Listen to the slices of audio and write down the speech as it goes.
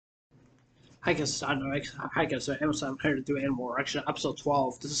I guess I don't know. I guess Amazon headed through anymore. Actually, episode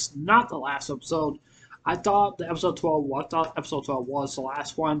 12. This is not the last episode. I thought the episode 12. What I thought episode 12 was the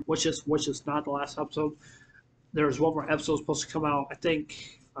last one, which is not the last episode. There's one more episode supposed to come out. I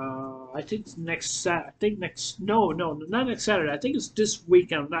think. I think it's next Sat. I think next. No, no, not next Saturday. I think it's this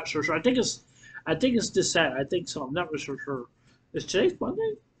weekend. I'm not sure. Sure. I think it's. I think it's this Saturday. I think so. I'm not really sure. Is today's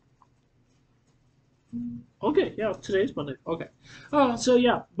Monday? Okay, yeah, today's Monday. Okay, so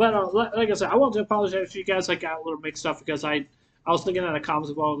yeah, but like I said, I want to apologize to you guys. I got a little mixed up because I was looking at the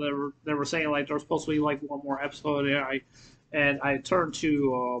comments about they were saying like there was supposed to be like one more episode, and I turned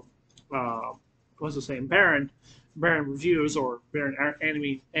to what's the saying, Baron reviews or Baron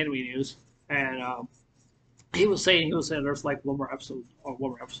anime news, and he was saying there's like one more episode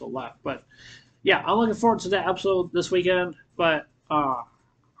left, but yeah, I'm looking forward to that episode this weekend, but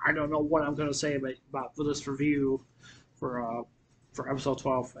I don't know what I'm gonna say about for this review for episode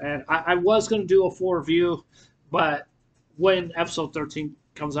 12. And I was gonna do a full review, but when episode 13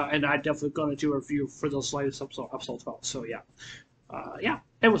 comes out, and I definitely gonna do a review for this latest episode 12. So yeah, yeah.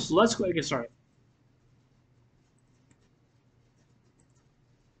 Let's go ahead and get started.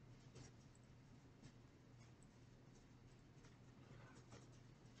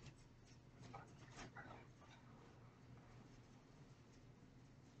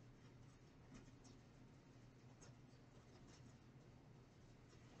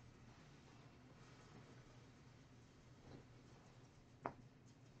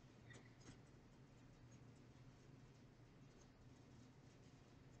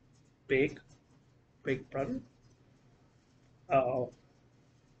 Big, big brother. Oh,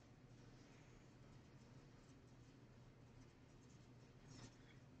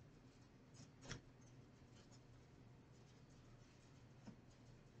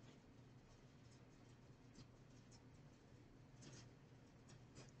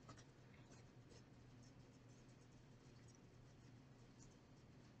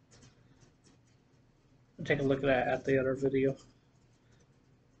 take a look at that at the other video.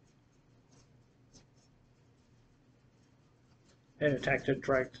 And attacked it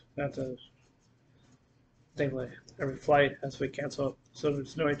direct. That's a thing like every flight has to be canceled. So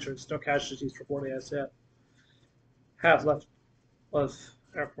there's no insurance, no casualties reported as yet. Have left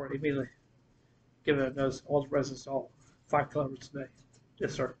airport immediately. Given it knows all the residents all 5 kilometers today.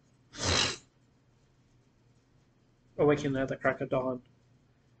 Yes, sir. Awakening at the crack of dawn.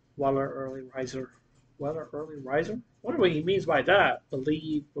 Waller early riser. Waller early riser? I wonder what he means by that.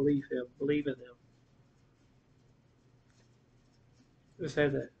 Believe him. Believe in him. They say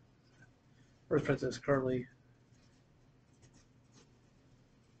that Earth Princess currently.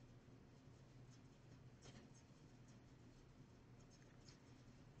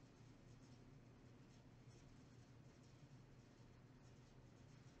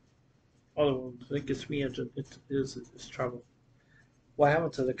 Other one, I think it's me engine. It is trouble. What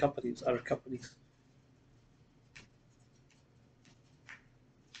happened to the companies, other companies?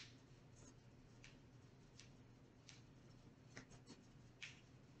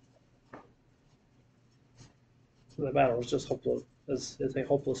 So the battle was just hopeless. Is a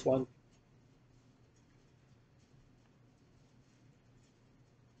hopeless one.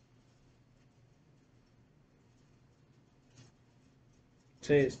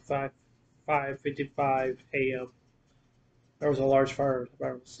 Today is 5:55 a.m. There was a large fire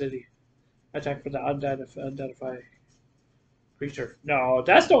around the city. Attack for the unidentified creature. No,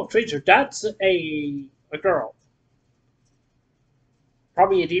 that's no creature. That's a girl.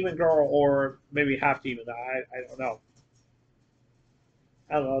 Probably a demon girl or maybe half demon. I don't know.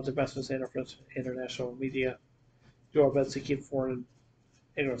 I don't know. The best was international media. Do our best to keep foreign.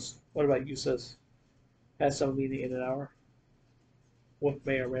 Anyways, what about you, sis? Has some meeting in an hour with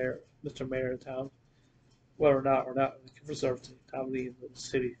Mr. Mayor in town. Whether or not we can preserve the economy in the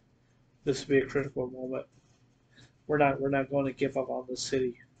city. This will be a critical moment. We're not going to give up on the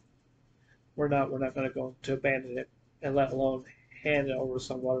city. We're not going to go to abandon it and let alone hand it over to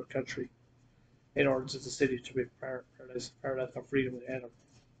some other country in order for the city to be paradise of freedom and animal.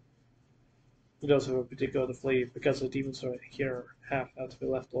 Those who did go to flee because the demons are here have to be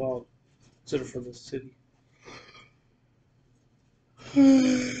left alone. Consider for the city.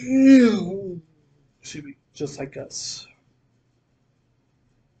 Should be just like us.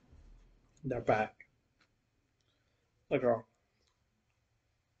 They're back. The girl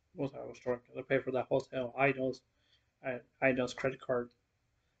was I was drunk. They pay for that hotel. I knows credit card.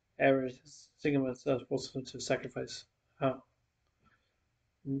 Every single man says was to sacrifice. Oh,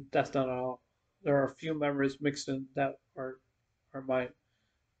 that's not all. There are a few memories mixed in that are mine.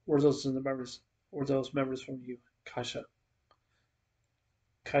 Were those in the memories? Were those memories from you, Kasha?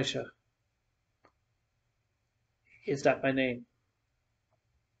 Kasha. Is that my name?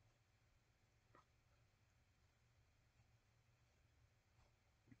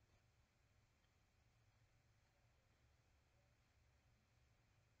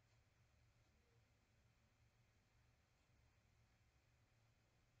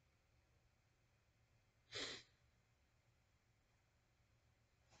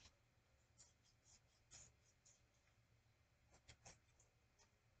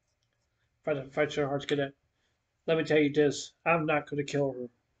 Fight your heart's content. Let me tell you this. I'm not going to kill her.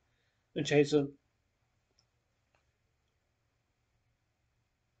 And Jason,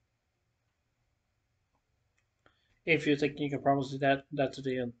 if you think you can promise me that, that's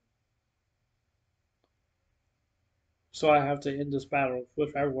the end. So I have to end this battle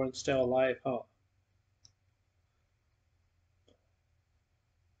with everyone still alive, huh?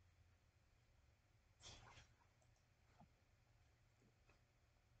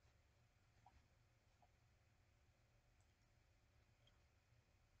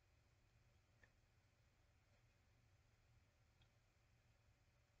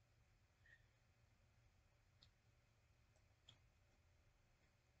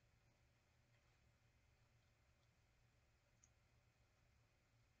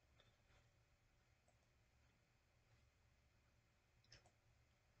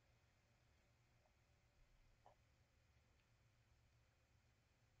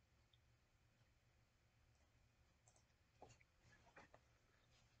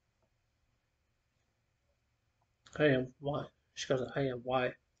 I am why. She goes, I am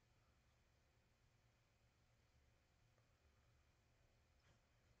why.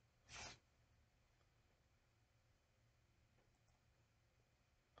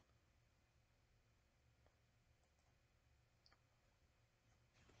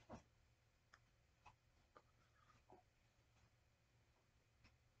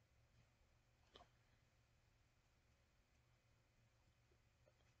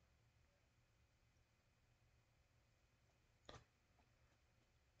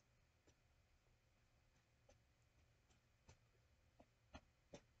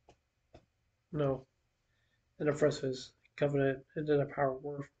 No. In the first phase, Covenant, and then the power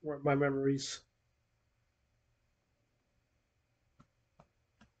were my memories.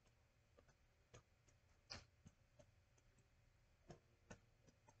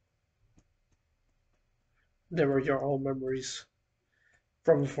 They were your own memories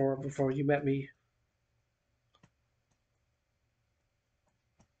from before you met me.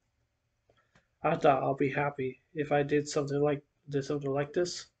 I thought I'll be happy if I did something like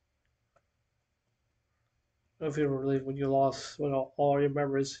this. If you relieved when you lost when all your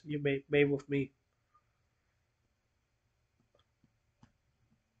memories you made with me.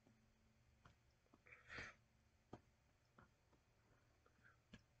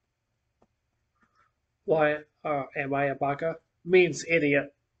 Why am I a baka? Means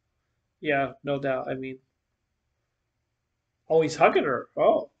idiot. Yeah, no doubt. I mean, oh, he's hugging her.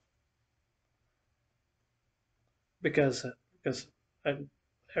 Oh, because because I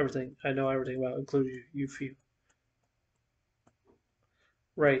I know everything about, including you. Feel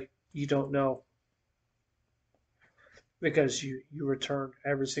right. You don't know because you return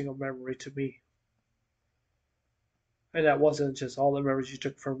every single memory to me, and that wasn't just all the memories you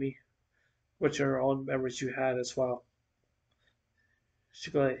took from me, which are all memories you had as well.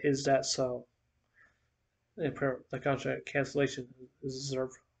 She go, is that so? The contract cancellation is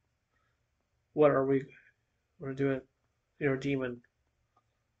deserved. What are we? We're doing. You're a demon.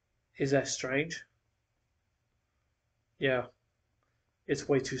 Is that strange? Yeah, it's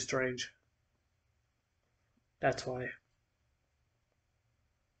way too strange. That's why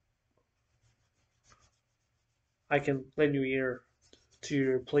I can lend you ear to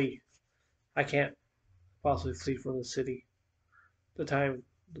your plea. I can't possibly flee from the city. The time,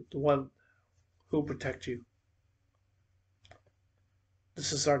 the one who will protect you.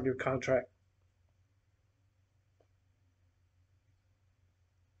 This is our new contract.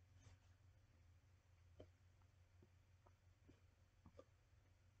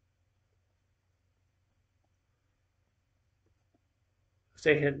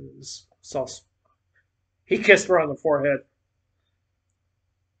 Stay hidden. Sauce. He kissed her on the forehead.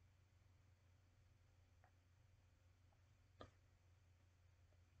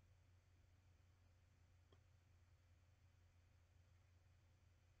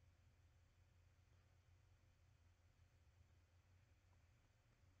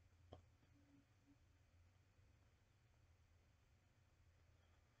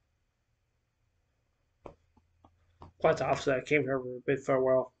 Quite the opposite. I came here for a bid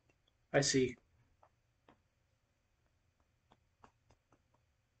farewell. I see.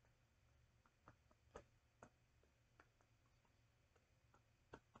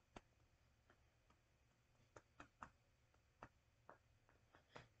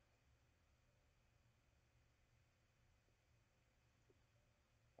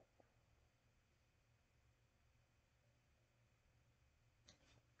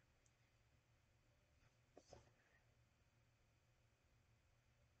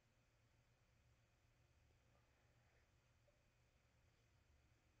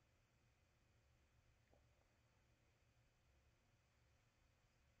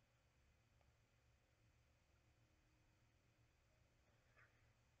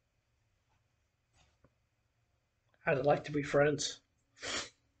 I'd like to be friends.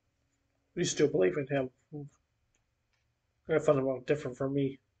 You still believe in him. Very fundamentally different from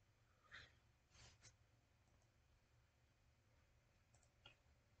me.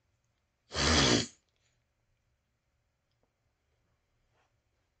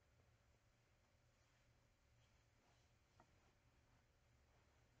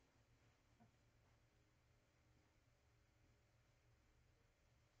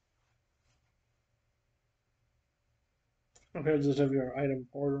 I'm here to just have your item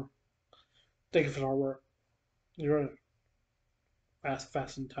order. Thank you for the hard work. You're in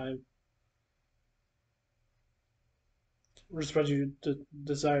fast in time. Respect you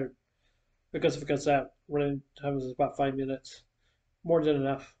desire because that running time is about 5 minutes. More than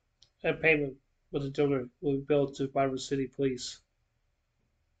enough. And payment with the dealer will be billed to Byron City Police.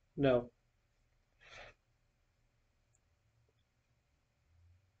 No.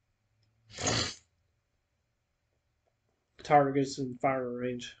 Targets in firing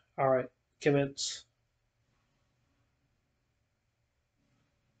range. Alright. Commence.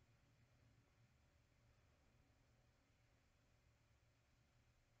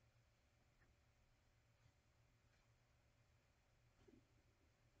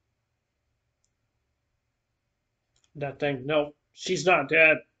 That thing. No. She's not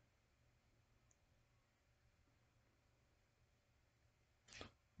dead.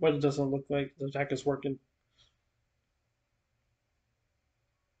 But it doesn't look like the attack is working.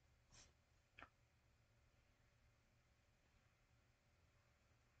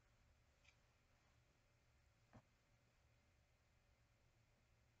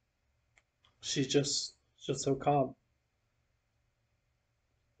 She's just so calm.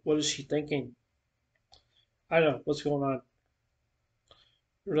 What is she thinking? I don't know what's going on.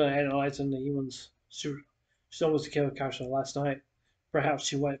 Really analyzing the humans. She almost killed Kasha last night. Perhaps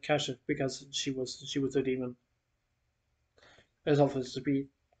she went Kasha because she was a demon. It's obvious to be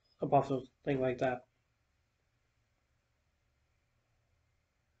a possible thing like that.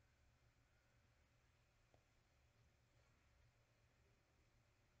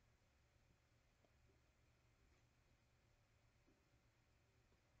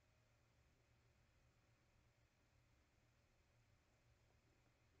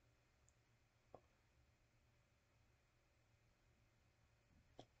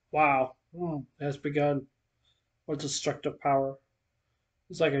 Wow. It has begun with destructive power.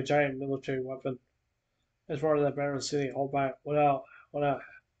 It's like a giant military weapon. It's part of that barren city all by without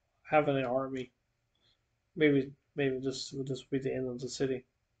having an army. Maybe this would just be the end of the city.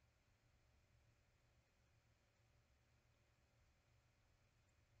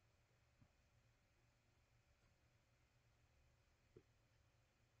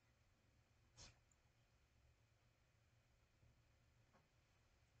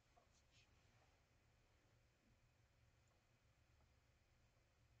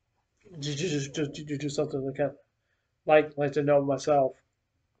 Did you do something like that? Like to know myself.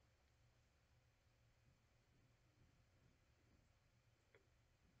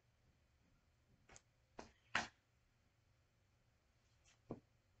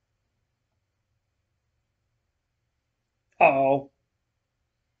 Oh.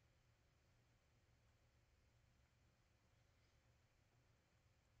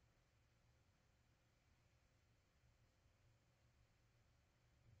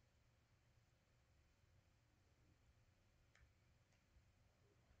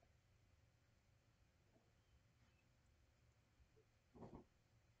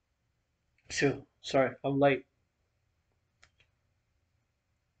 Shoot. Sorry, I'm late.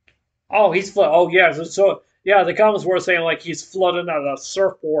 Oh, he's flood. Oh, yeah. Yeah, the comments were saying like he's flooding out a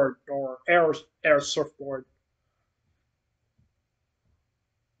surfboard or air surfboard.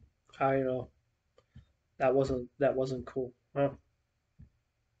 I know that wasn't cool. Huh?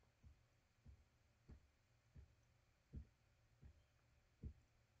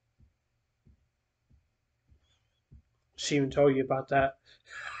 She even told you about that.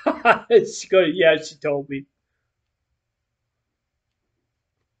 Yeah, she told me.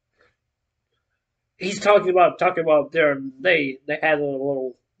 He's talking about they had a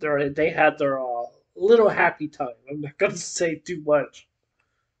little they had their little happy time. I'm not gonna say too much.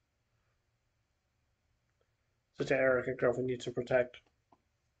 Such an arrogant girlfriend needs to protect.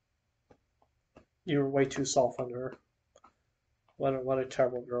 You were way too soft on her. What a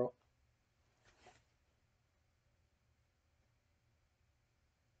terrible girl.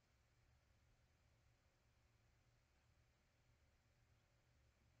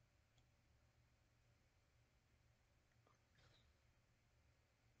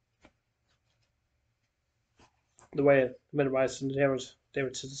 The way it minimized the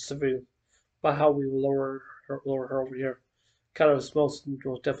damage to the civilian But how we will lower her over here. Kind of most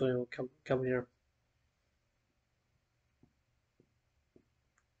definitely will come here.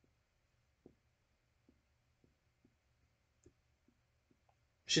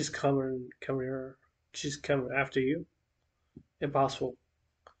 She's coming here. She's coming after you. Impossible.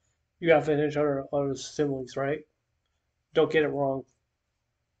 You have to each other siblings, right? Don't get it wrong.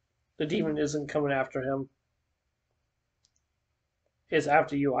 The demon isn't coming after him. It's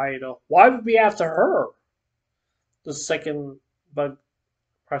after you, Aido. Why would it be after her? The second bug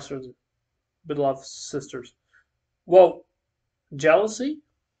presser's beloved sisters. Well, jealousy?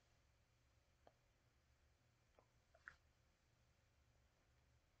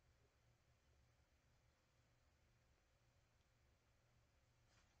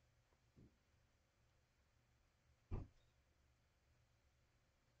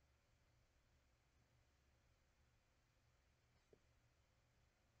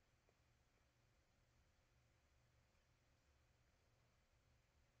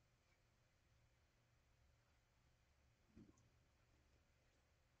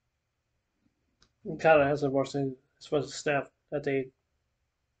 Kind of has a more thing. Supposed to snap that they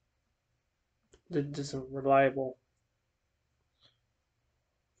isn't reliable.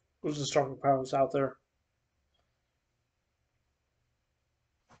 Who's the stronger powers out there?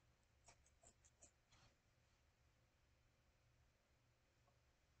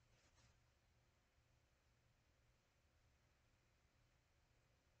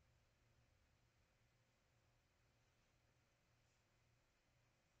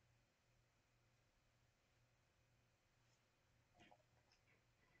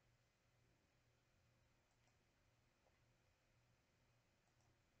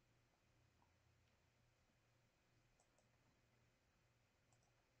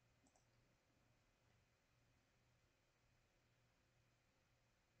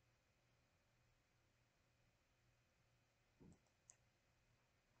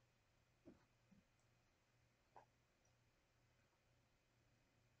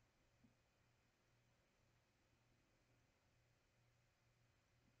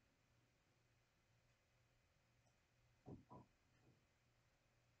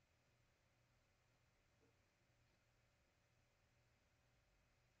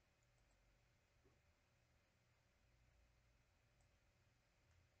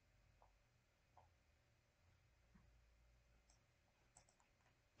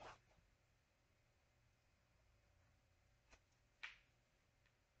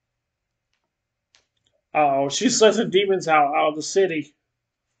 Oh, she's letting demons out of the city.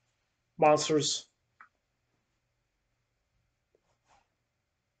 Monsters.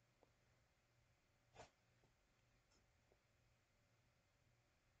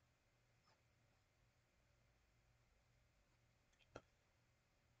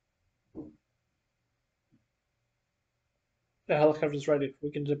 The helicopter's ready.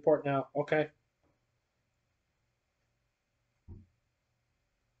 We can deport now. Okay.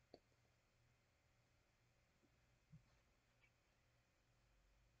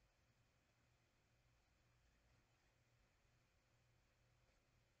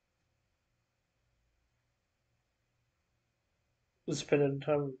 Spend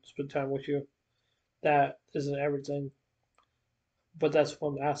time with you. That isn't everything, but that's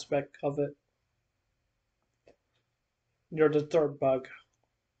one aspect of it. You're the third bug.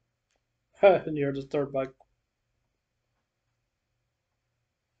 And you're the third bug.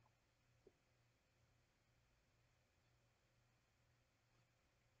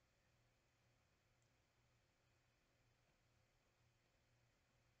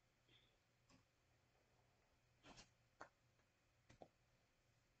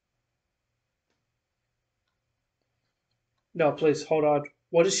 No, please hold on.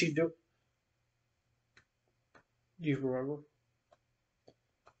 What does she do? Do you remember?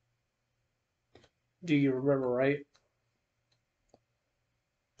 Do you remember, right?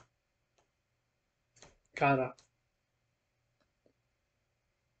 Kinda.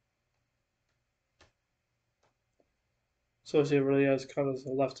 So she really has kind of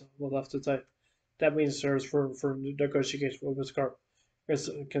left to say. That means there's for negotiation with Miss Carr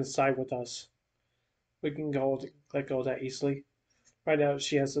can side with us. We can let go of that easily. Right now,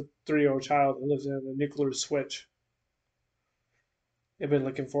 she has a 3-year-old child who lives in a nuclear switch. I've been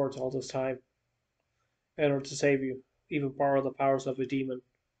looking forward to all this time in order to save you, even borrow the powers of a demon.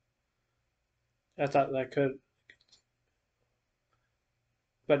 I thought that could,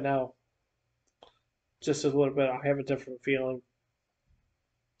 but now, just a little bit, I have a different feeling.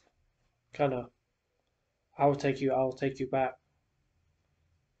 Kind of, I will take you back.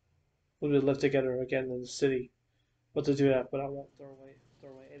 We would live together again in the city. But to do that, but I won't throw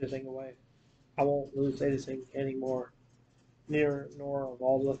away anything away. I won't lose anything anymore, near nor of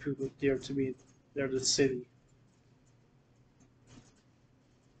all the people dear to me near the city.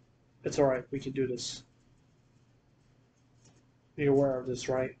 It's alright, we can do this. You're aware of this,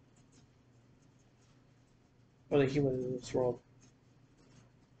 right? Only human in this world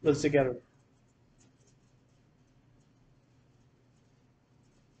lives together.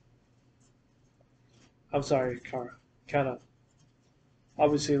 I'm sorry, Kara. Kinda.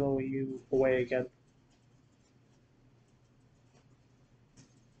 Obviously, throwing you away again.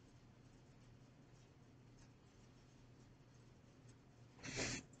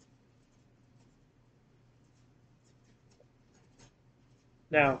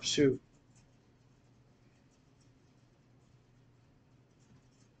 Now, shoot.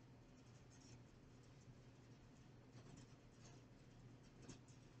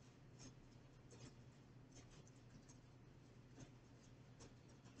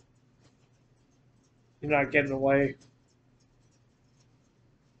 You're not getting away.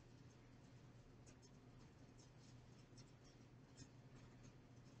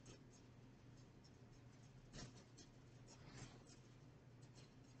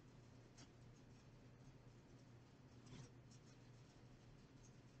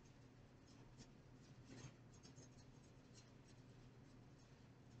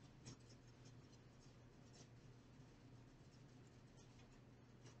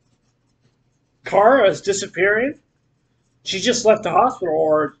 Kara is disappearing? She just left the hospital,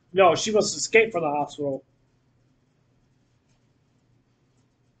 or no, she must escape from the hospital.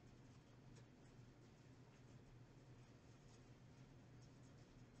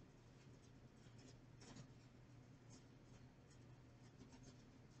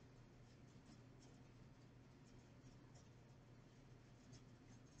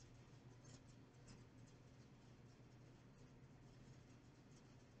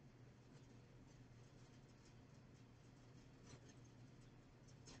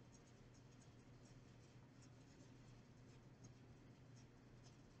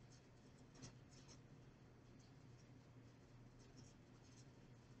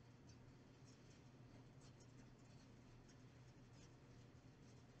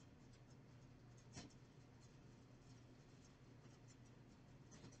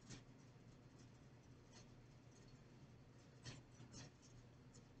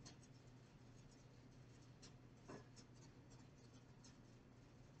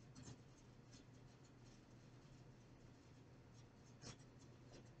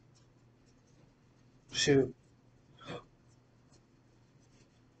 Shoot.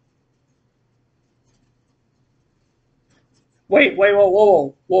 Wait,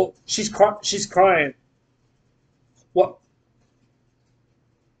 whoa. She's crying. What?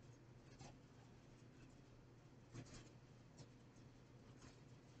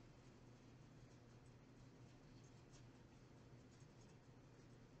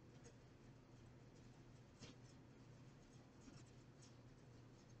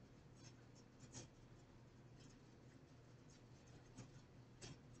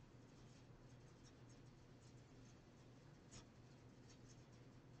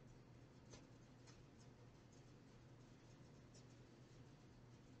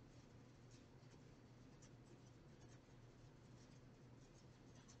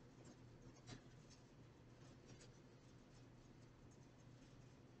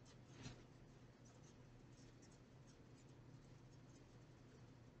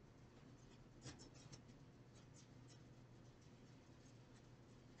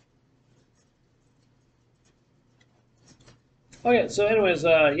 Okay, so anyways,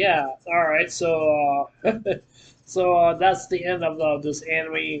 yeah, all right, so that's the end of this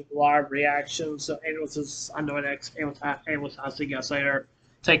anime live reaction. So anyways, this is Unknown X, anyways, I'll see you guys later.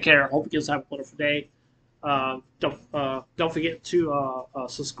 Take care. Hope you guys have a wonderful day. Don't forget to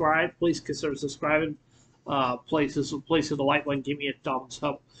subscribe. Please consider subscribing. Please hit the like button, give me a thumbs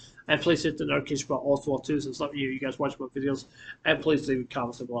up, and please hit the notification bell also too, since some of you guys watch my videos. And please leave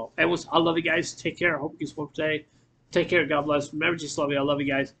comments below. Anyways, I love you guys. Take care. Hope you guys have a wonderful day. Take care. God bless. Remember, just love you. I love you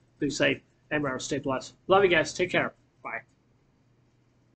guys. Be safe and remember, stay blessed. Love you guys. Take care. Bye.